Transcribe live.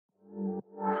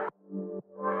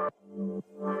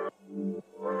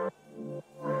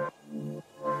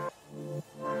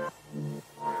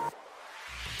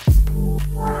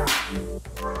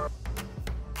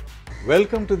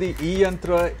Welcome to the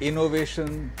e-Yantra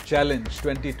Innovation Challenge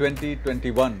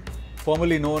 2020-21,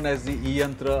 formerly known as the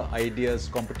e-Yantra Ideas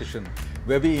Competition,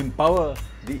 where we empower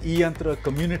the e-Yantra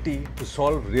community to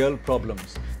solve real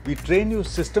problems. We train you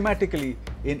systematically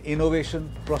in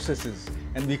innovation processes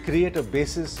and we create a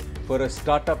basis for a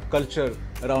startup culture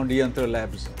around e-Yantra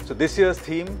labs. So this year's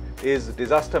theme is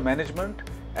disaster management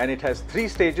and it has 3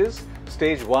 stages.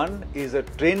 Stage 1 is a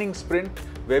training sprint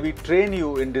where we train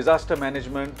you in disaster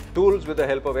management tools with the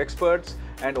help of experts,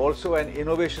 and also an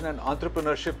innovation and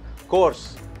entrepreneurship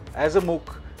course as a MOOC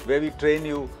where we train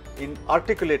you in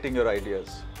articulating your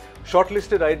ideas.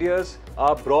 Shortlisted ideas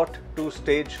are brought to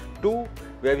stage 2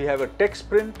 where we have a tech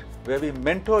sprint where we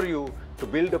mentor you to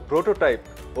build a prototype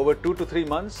over 2 to 3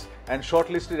 months, and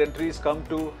shortlisted entries come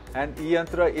to an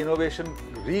eYantra Innovation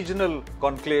Regional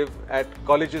Conclave at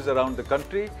colleges around the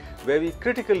country where we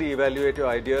critically evaluate your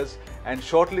ideas, and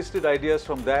shortlisted ideas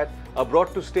from that are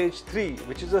brought to stage 3,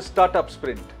 which is a startup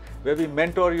sprint where we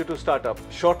mentor you to startup.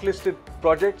 Shortlisted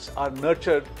projects are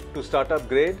nurtured to startup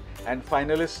grade and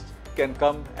finalists can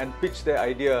come and pitch their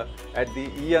idea at the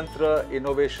eYantra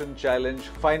Innovation Challenge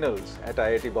Finals at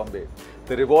IIT Bombay.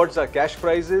 The rewards are cash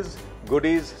prizes,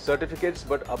 goodies, certificates,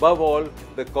 but above all,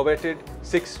 the coveted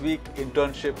 6-week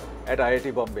internship at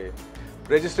IIT Bombay.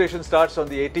 Registration starts on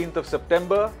the 18th of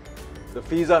September. The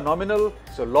fees are nominal,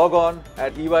 so log on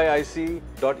at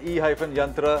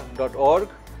eyic.e-yantra.org.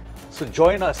 So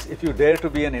join us if you dare to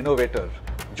be an innovator.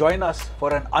 Join us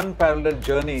for an unparalleled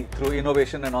journey through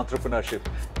innovation and entrepreneurship.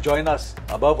 Join us,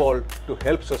 above all, to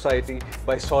help society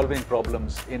by solving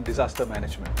problems in disaster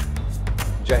management.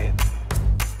 Jai Hind.